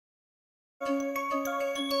Hello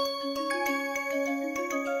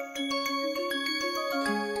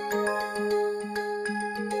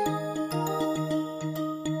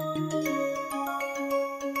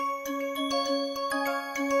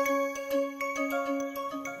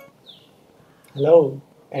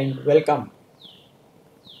and welcome.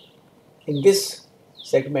 In this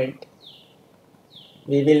segment,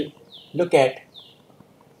 we will look at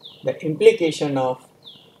the implication of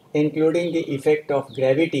including the effect of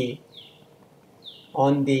gravity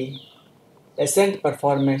on the ascent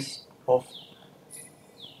performance of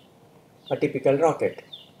a typical rocket.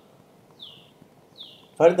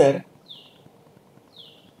 Further,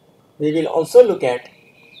 we will also look at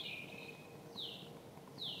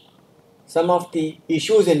some of the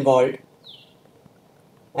issues involved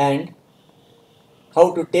and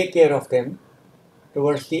how to take care of them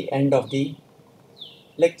towards the end of the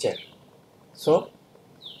lecture. So,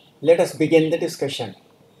 let us begin the discussion.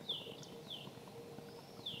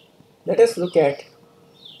 Let us look at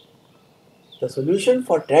the solution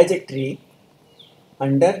for trajectory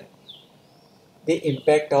under the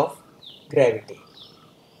impact of gravity.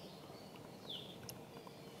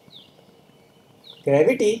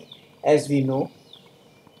 Gravity, as we know,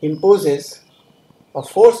 imposes a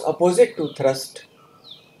force opposite to thrust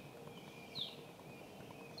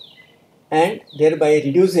and thereby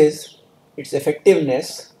reduces its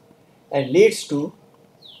effectiveness and leads to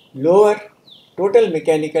lower total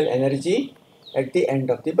mechanical energy at the end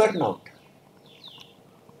of the burnout.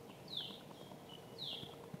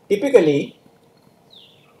 Typically,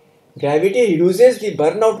 gravity reduces the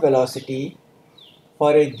burnout velocity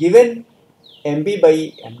for a given mb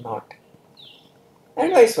by m naught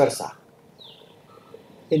and vice versa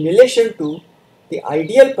in relation to the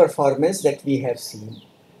ideal performance that we have seen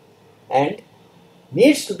and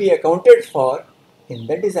needs to be accounted for in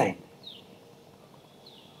the design.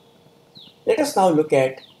 Let us now look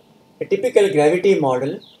at a typical gravity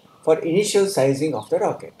model for initial sizing of the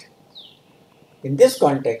rocket. In this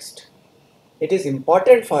context, it is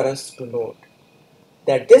important for us to note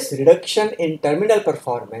that this reduction in terminal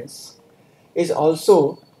performance is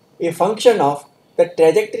also a function of the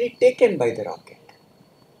trajectory taken by the rocket.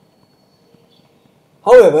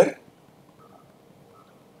 However,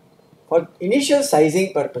 for initial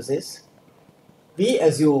sizing purposes, we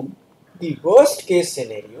assume the worst case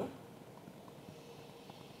scenario,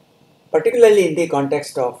 particularly in the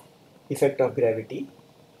context of effect of gravity,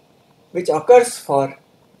 which occurs for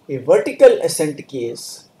a vertical ascent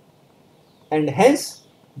case and hence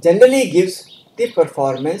generally gives the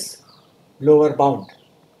performance lower bound.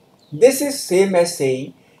 This is same as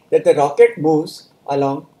saying that the rocket moves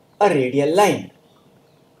along a radial line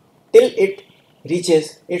till it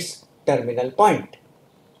reaches its terminal point.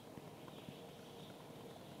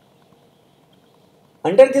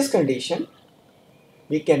 Under this condition,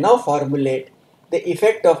 we can now formulate the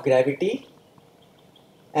effect of gravity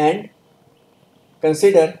and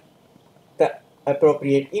consider the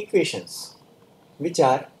appropriate equations, which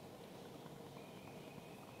are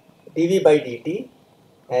dv by dt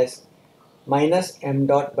as minus m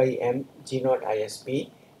dot by m g naught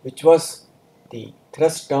isp, which was the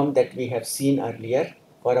thrust term that we have seen earlier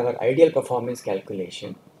for our ideal performance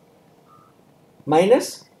calculation,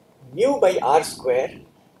 minus mu by r square,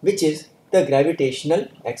 which is the gravitational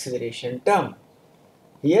acceleration term.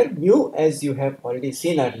 Here mu, as you have already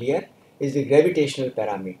seen earlier, is the gravitational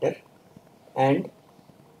parameter, and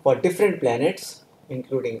for different planets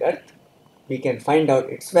including Earth, we can find out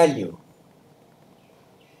its value.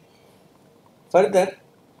 Further,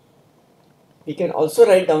 we can also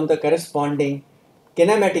write down the corresponding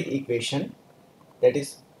kinematic equation, that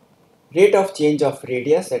is rate of change of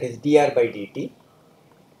radius, that is dr by dt.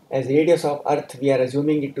 As radius of Earth, we are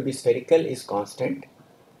assuming it to be spherical, is constant.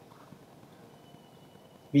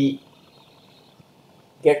 We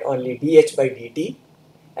get only dh by dt,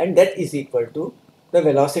 and that is equal to the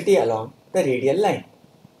velocity along the radial line.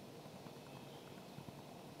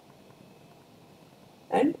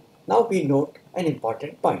 And now we note an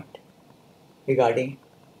important point regarding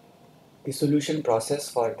the solution process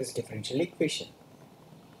for this differential equation.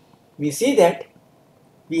 We see that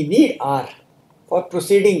we need r for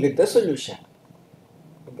proceeding with the solution,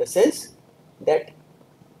 in the sense that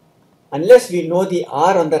unless we know the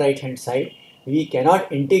r on the right hand side, we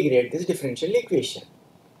cannot integrate this differential equation.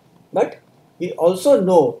 But we also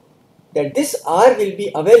know that this r will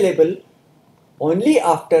be available only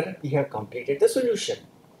after we have completed the solution,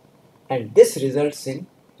 and this results in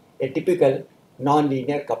a typical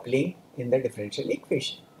nonlinear coupling in the differential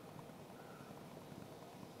equation.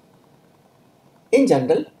 In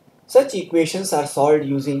general, such equations are solved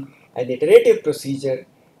using an iterative procedure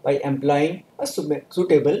by employing a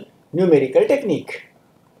suitable numerical technique.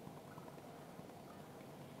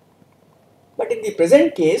 But in the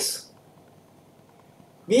present case,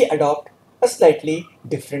 we adopt a slightly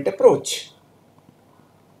different approach,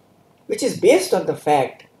 which is based on the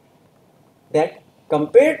fact that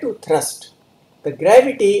compared to thrust, the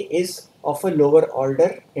gravity is of a lower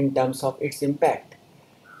order in terms of its impact.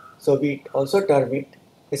 So we also term it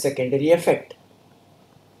a secondary effect.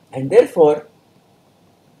 And therefore,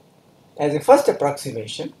 as a first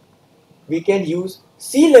approximation, we can use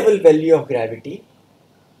sea level value of gravity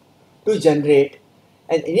to generate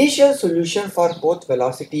an initial solution for both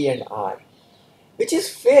velocity and r, which is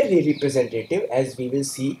fairly representative, as we will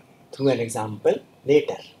see through an example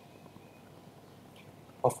later.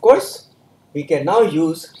 Of course, we can now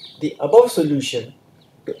use the above solution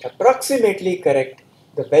to approximately correct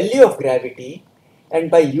the value of gravity,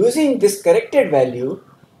 and by using this corrected value,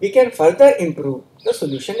 we can further improve the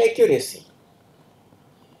solution accuracy.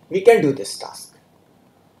 We can do this task.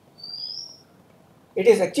 It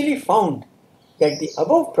is actually found that the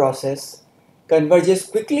above process converges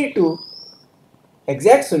quickly to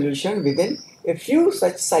exact solution within a few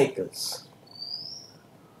such cycles,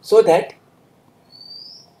 so that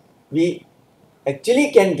we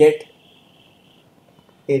actually can get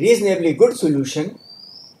a reasonably good solution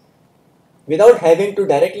without having to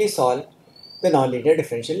directly solve the nonlinear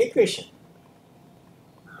differential equation.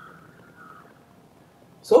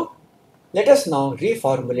 So let us now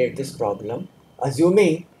reformulate this problem,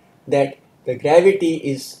 assuming that the gravity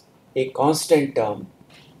is a constant term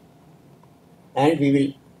and we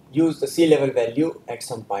will use the sea level value at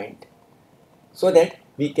some point, so that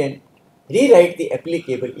we can rewrite the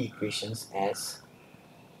applicable equations as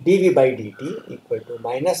dv by dt equal to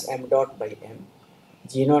minus m dot by m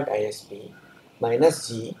g naught isp minus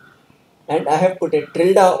g, and I have put a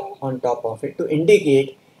tilde on top of it to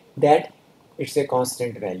indicate that it's a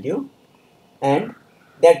constant value and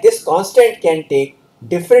that this constant can take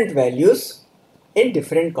different values in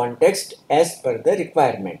different contexts as per the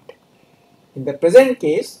requirement. In the present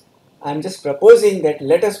case, I am just proposing that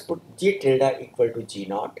let us put g tilde equal to g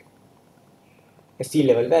naught, a sea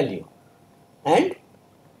level value, and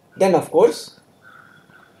then of course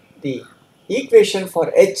the equation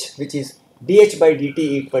for h, which is dh by dt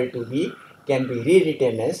equal to v, can be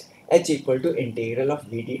rewritten as h equal to integral of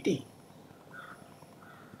v dt.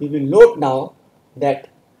 We will note now that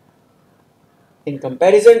in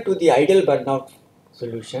comparison to the ideal burnout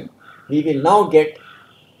solution, we will now get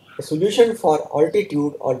a solution for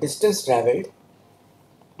altitude or distance travelled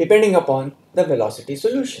depending upon the velocity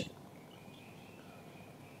solution.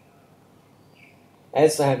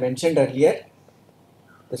 As I have mentioned earlier,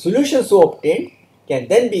 the solution so obtained can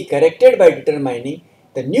then be corrected by determining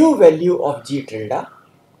the new value of g tilde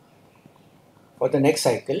for the next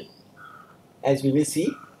cycle, as we will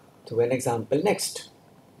see through an example next.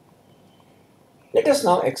 Let us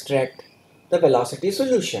now extract the velocity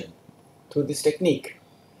solution through this technique,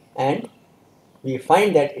 and we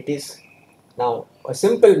find that it is now a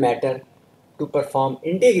simple matter to perform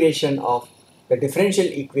integration of the differential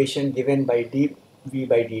equation given by dv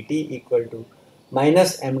by dt equal to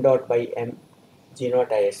minus m dot by m g naught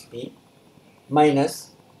isp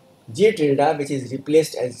minus g tilde, which is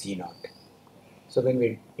replaced as g naught. So when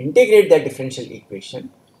we integrate that differential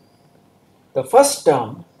equation, the first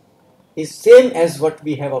term is same as what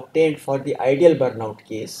we have obtained for the ideal burnout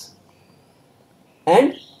case,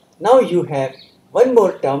 and now you have one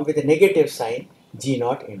more term with a negative sign, g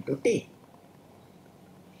naught into t.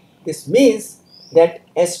 This means that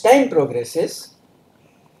as time progresses,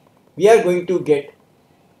 we are going to get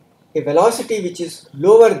a velocity which is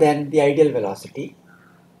lower than the ideal velocity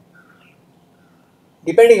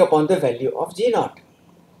depending upon the value of g naught.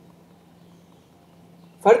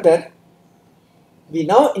 Further, we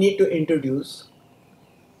now need to introduce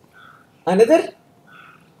another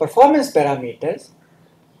performance parameters,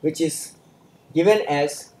 which is given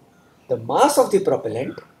as the mass of the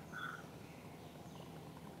propellant,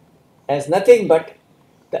 as nothing but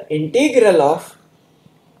the integral of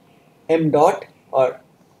m dot, or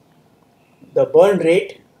the burn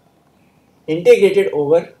rate, integrated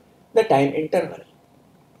over the time interval,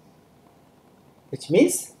 which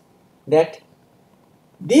means that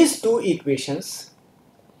these two equations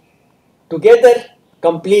together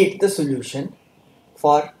complete the solution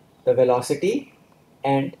for the velocity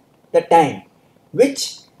and the time,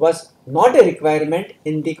 which was not a requirement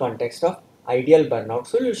in the context of ideal burnout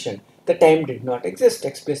solution. The time did not exist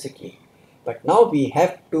explicitly, but now we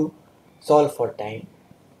have to solve for time.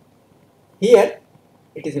 Here,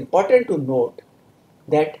 it is important to note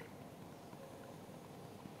that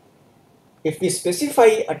if we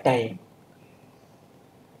specify a time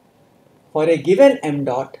for a given m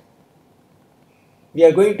dot, we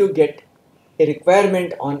are going to get a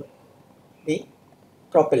requirement on the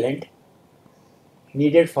propellant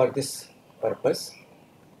needed for this purpose.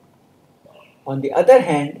 On the other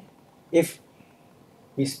hand, if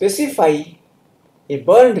we specify a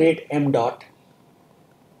burn rate m dot,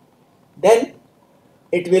 then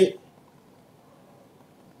it will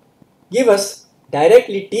give us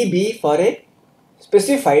directly TB for a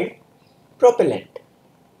specified propellant.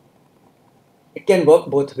 It can work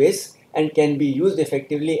both ways and can be used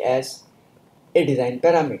effectively as a design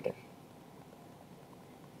parameter.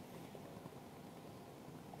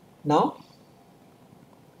 Now,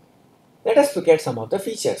 let us look at some of the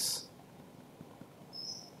features.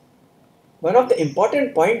 One of the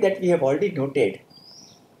important points that we have already noted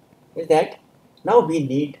is that now we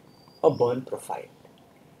need a burn profile,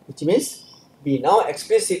 which means we now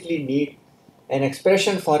explicitly need an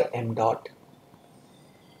expression for m dot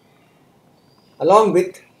along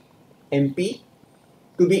with MP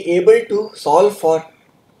to be able to solve for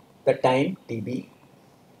the time TB,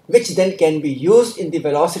 which then can be used in the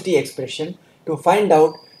velocity expression to find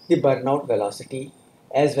out the burnout velocity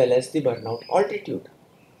as well as the burnout altitude,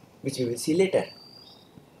 which we will see later.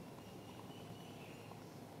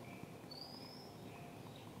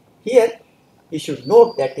 Here, we should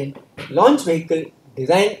note that in launch vehicle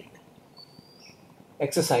design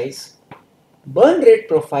exercise, burn rate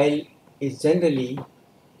profile is generally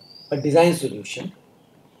a design solution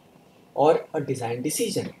or a design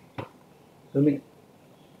decision.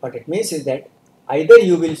 What it means is that either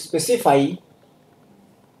you will specify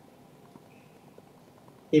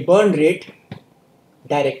a burn rate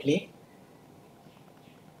directly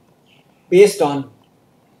based on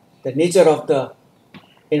the nature of the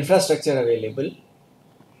infrastructure available,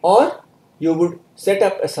 or you would set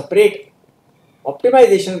up a separate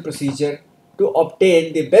optimization procedure to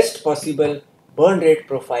obtain the best possible burn rate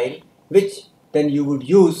profile, which then you would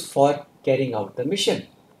use for carrying out the mission.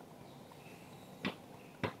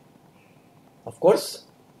 Of course,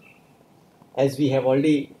 as we have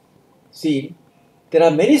already seen, there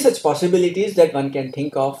are many such possibilities that one can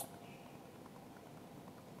think of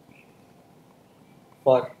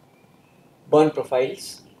for burn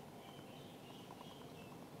profiles,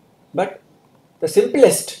 but the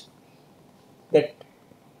simplest that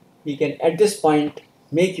we can at this point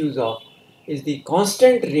make use of is the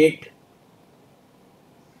constant rate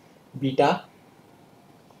beta,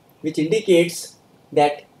 which indicates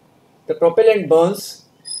that the propellant burns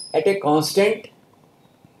at a constant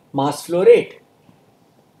mass flow rate,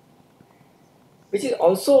 which is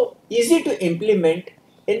also easy to implement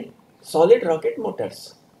in solid rocket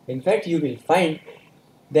motors. In fact, you will find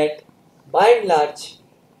that by and large,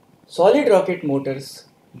 solid rocket motors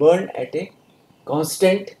burn at a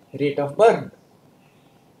constant rate of burn.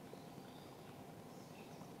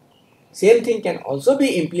 Same thing can also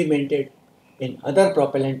be implemented in other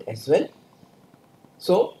propellant as well.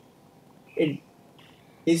 So, it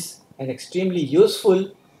is an extremely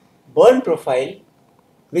useful burn profile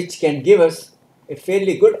which can give us a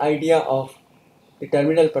fairly good idea of the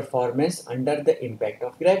terminal performance under the impact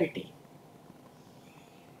of gravity.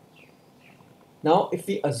 Now, if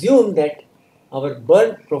we assume that our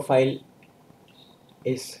burn profile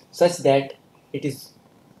is such that it is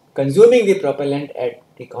consuming the propellant at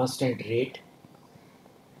the constant rate,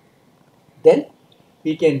 then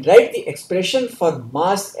we can write the expression for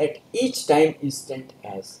mass at each time instant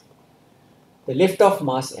as the lift off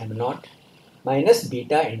mass m0 minus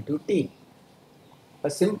beta into T, a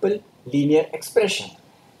simple linear expression.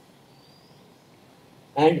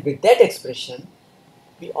 And with that expression,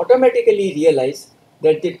 we automatically realize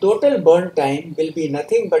that the total burn time will be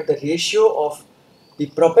nothing but the ratio of the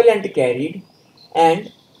propellant carried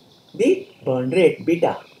and the burn rate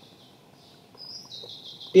beta.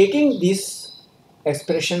 Taking this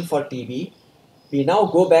expression for TB, we now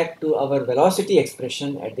go back to our velocity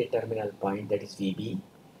expression at the terminal point, that is VB,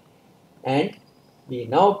 and we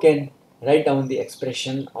now can write down the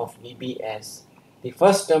expression of VB as the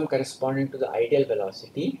first term corresponding to the ideal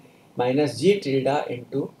velocity minus G tilde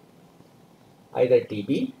into either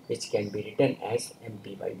TB, which can be written as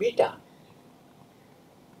MP by beta.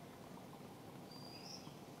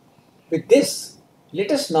 With this,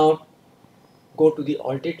 let us now go to the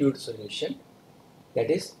altitude solution.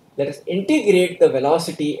 That is, let us integrate the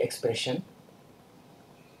velocity expression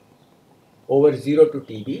over 0 to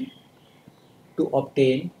TB to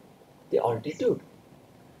obtain the altitude.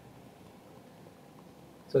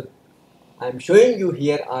 So, I am showing you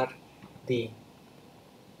here are the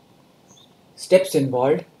steps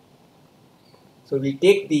involved. So we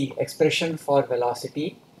take the expression for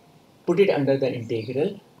velocity, put it under the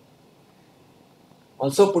integral,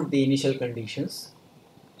 also put the initial conditions,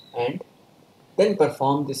 and then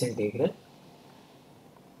perform this integral.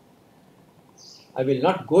 I will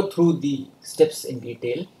not go through the steps in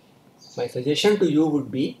detail. My suggestion to you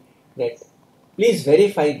would be that please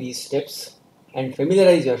verify these steps and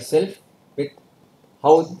familiarize yourself with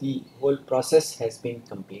how the whole process has been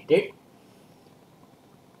completed.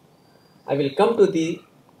 I will come to the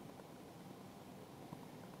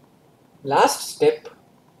last step,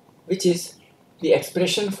 which is the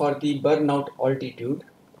expression for the burnout altitude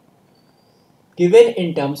given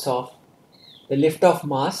in terms of the lift-off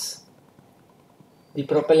mass, the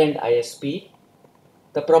propellant ISP,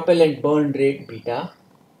 the propellant burn rate beta,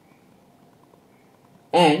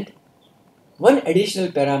 and one additional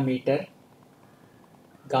parameter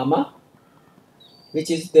gamma, which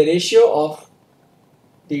is the ratio of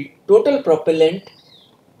the total propellant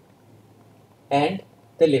and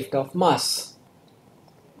the lift-off mass.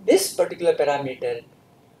 This particular parameter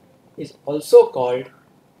is also called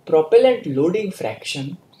propellant loading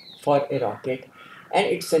fraction for a rocket, and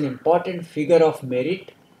it's an important figure of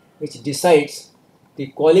merit which decides the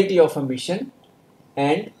quality of a mission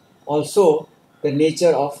and also the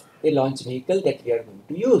nature of a launch vehicle that we are going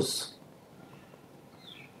to use.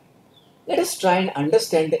 Let us try and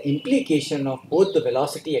understand the implication of both the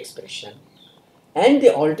velocity expression and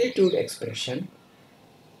the altitude expression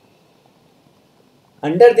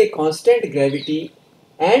under the constant gravity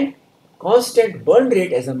and constant burn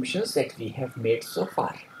rate assumptions that we have made so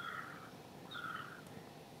far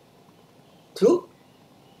through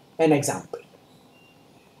an example.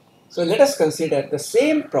 So let us consider the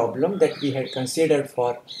same problem that we had considered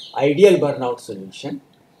for ideal burnout solution,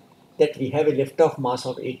 that we have a lift-off mass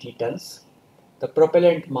of 80 tons, the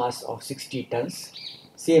propellant mass of 60 tons,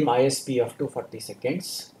 same ISP of 240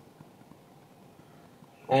 seconds,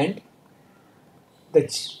 and the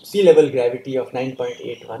sea level gravity of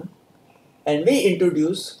 9.81, and we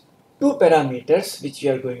introduce two parameters which we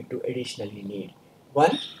are going to additionally need.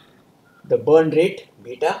 One, the burn rate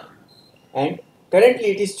beta, and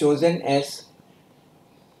currently it is chosen as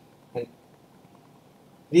a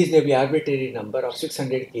reasonably arbitrary number of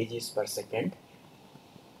 600 kgs per second,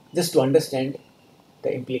 just to understand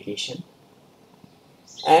the implication.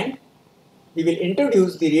 And we will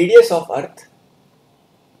introduce the radius of Earth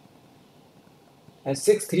as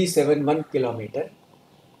 6371 kilometer,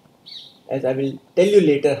 as I will tell you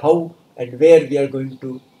later how and where we are going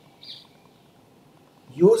to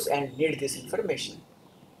use and need this information.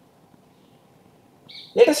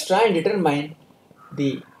 Let us try and determine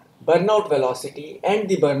the burnout velocity and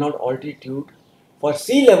the burnout altitude for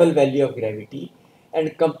sea level value of gravity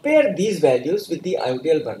and compare these values with the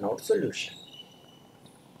ideal burnout solution.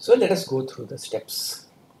 So let us go through the steps.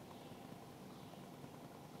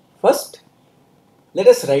 First, let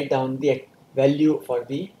us write down the value for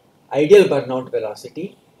the ideal burnout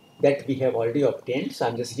velocity that we have already obtained. So I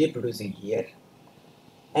am just reproducing here,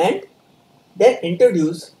 and then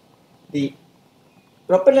introduce the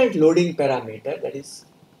propellant loading parameter, that is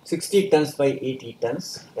 60 tons by 80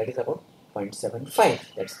 tons, that is about 0.75.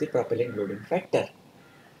 That's the propellant loading factor.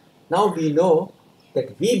 Now we know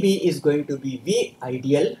that VB is going to be V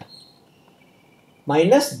ideal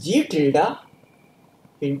minus G tilde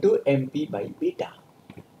into MP by beta.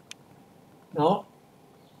 Now,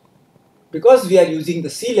 because we are using the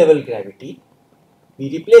sea level gravity, we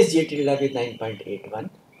replace G tilde with 9.81.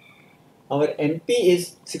 Our MP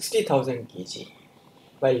is 60,000 kg,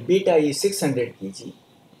 while beta is 600 kg.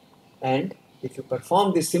 And if you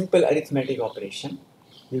perform this simple arithmetic operation,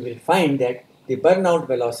 you will find that the burnout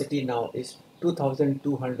velocity now is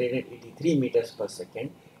 2283 meters per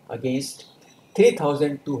second against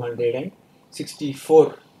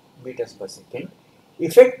 3264 meters per second,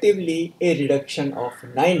 effectively a reduction of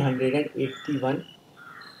 981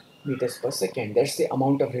 meters per second. That's the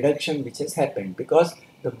amount of reduction which has happened because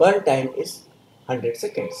the burn time is 100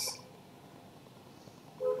 seconds.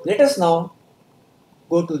 Let us now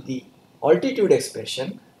go to the altitude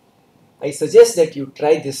expression. I suggest that you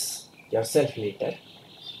try this yourself later,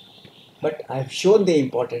 but I have shown the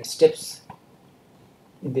important steps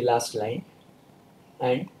in the last line,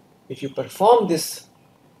 and if you perform this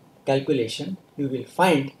calculation, you will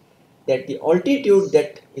find that the altitude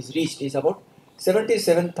that is reached is about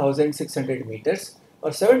 77,600 meters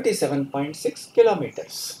or 77.6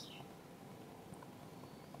 kilometers.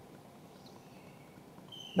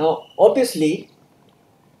 Now, obviously,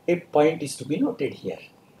 a point is to be noted here.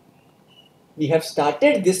 We have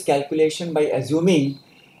started this calculation by assuming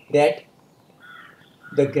that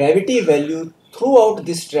the gravity value throughout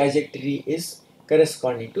this trajectory is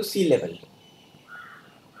corresponding to sea level.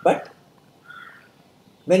 But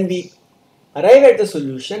when we arrive at the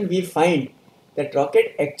solution, we find that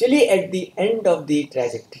rocket actually at the end of the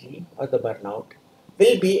trajectory or the burnout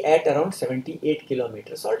will be at around 78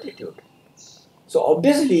 kilometers altitude. So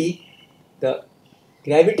obviously the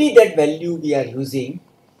gravity that value we are using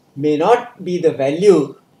may not be the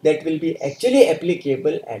value that will be actually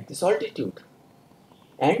applicable at this altitude,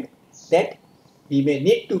 and that we may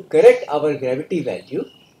need to correct our gravity value.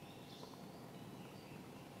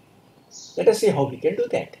 Let us see how we can do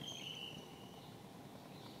that.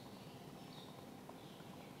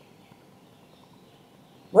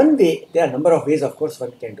 One way, there are a number of ways of course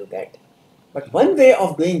one can do that, but one way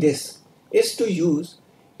of doing this is to use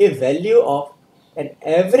a value of an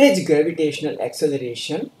average gravitational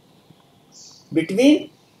acceleration between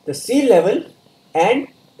the sea level and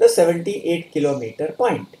the 78 kilometer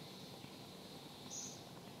point.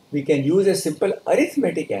 We can use a simple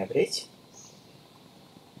arithmetic average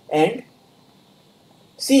and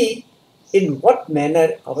see in what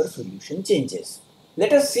manner our solution changes.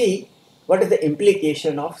 Let us see what is the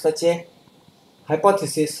implication of such a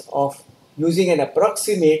hypothesis of using an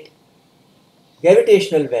approximate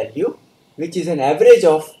gravitational value, which is an average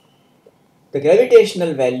of the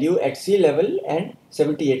gravitational value at sea level and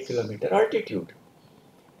 78 kilometer altitude.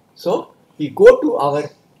 So we go to our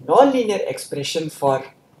nonlinear expression for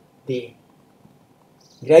the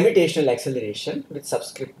gravitational acceleration with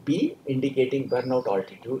subscript b indicating burnout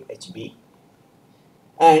altitude hb,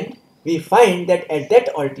 and we find that at that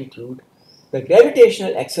altitude the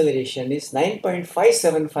gravitational acceleration is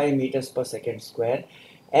 9.575 meters per second square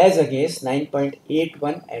as against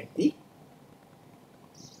 9.81 at the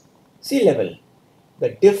sea level. The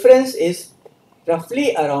difference is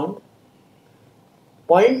roughly around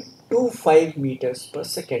 0.25 meters per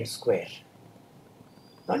second square.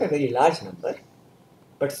 Not a very large number,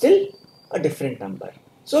 but still a different number.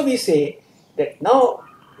 So we say that now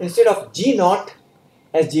instead of G naught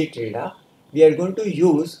as G tilde, we are going to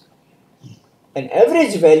use an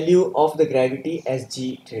average value of the gravity as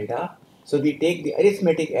G tilde. So we take the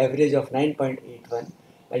arithmetic average of 9.81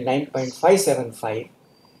 and 9.575,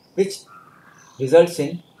 which results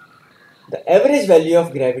in the average value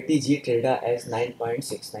of gravity G tilde as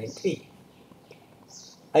 9.693.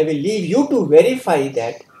 I will leave you to verify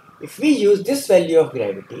that if we use this value of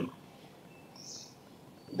gravity,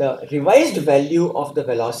 the revised value of the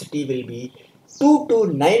velocity will be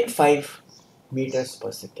 2295 meters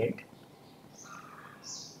per second,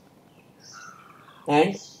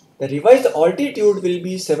 and the revised altitude will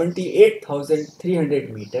be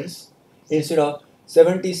 78,300 meters instead of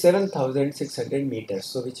 77,600 meters.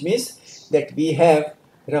 So which means that we have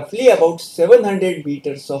roughly about 700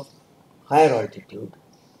 meters of higher altitude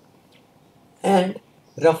and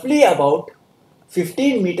roughly about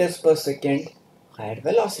 15 meters per second higher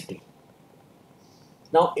velocity.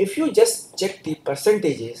 Now if you just check the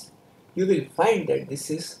percentages, you will find that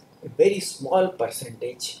this is a very small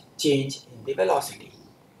percentage change in the velocity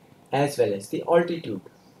as well as the altitude,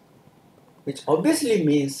 which obviously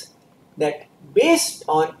means that based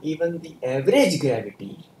on even the average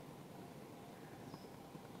gravity,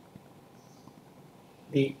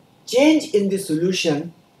 the change in the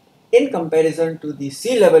solution in comparison to the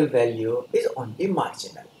sea level value is only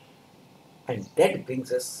marginal. And that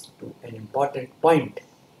brings us to an important point,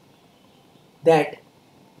 that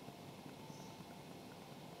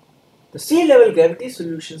the sea level gravity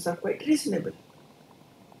solutions are quite reasonable.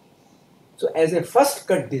 So as a first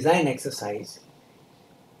cut design exercise,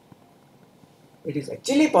 it is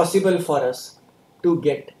actually possible for us to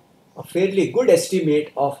get a fairly good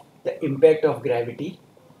estimate of the impact of gravity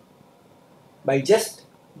by just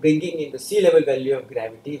bringing in the sea level value of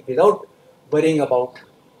gravity without worrying about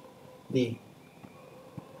the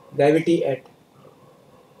gravity at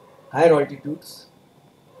higher altitudes,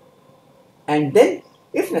 and then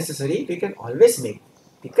if necessary we can always make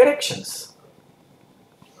the corrections.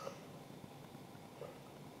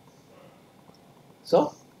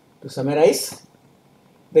 So to summarize,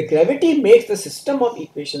 the gravity makes the system of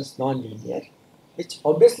equations non-linear, which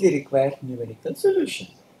obviously require numerical solution.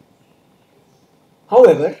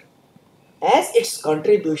 However, as its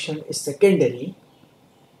contribution is secondary,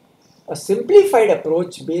 a simplified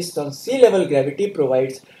approach based on sea level gravity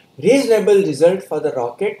provides reasonable result for the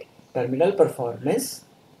rocket terminal performance.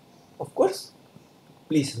 Of course,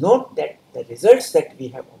 please note that the results that we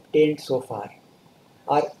have obtained so far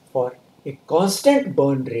are for a constant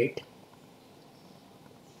burn rate.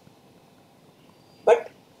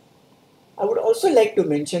 But I would also like to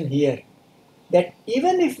mention here that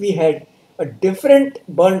even if we had a different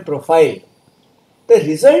burn profile, the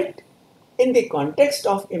result in the context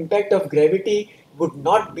of impact of gravity would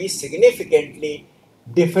not be significantly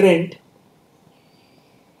different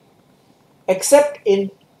except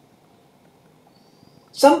in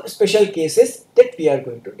some special cases that we are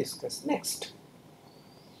going to discuss next.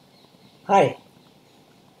 Hi.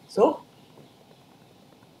 So,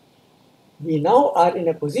 we now are in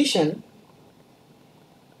a position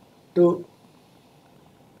to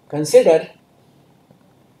consider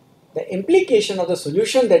the implication of the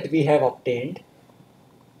solution that we have obtained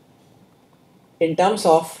in terms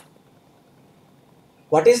of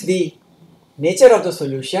what is the nature of the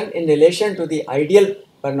solution in relation to the ideal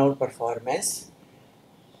burnout performance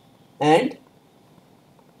and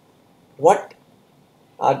what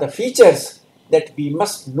are the features that we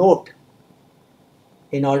must note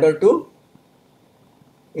in order to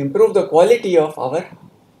improve the quality of our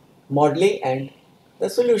modeling and the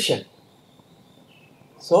solution.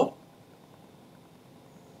 So,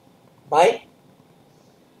 bye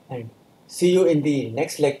and see you in the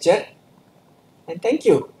next lecture, and thank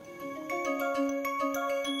you.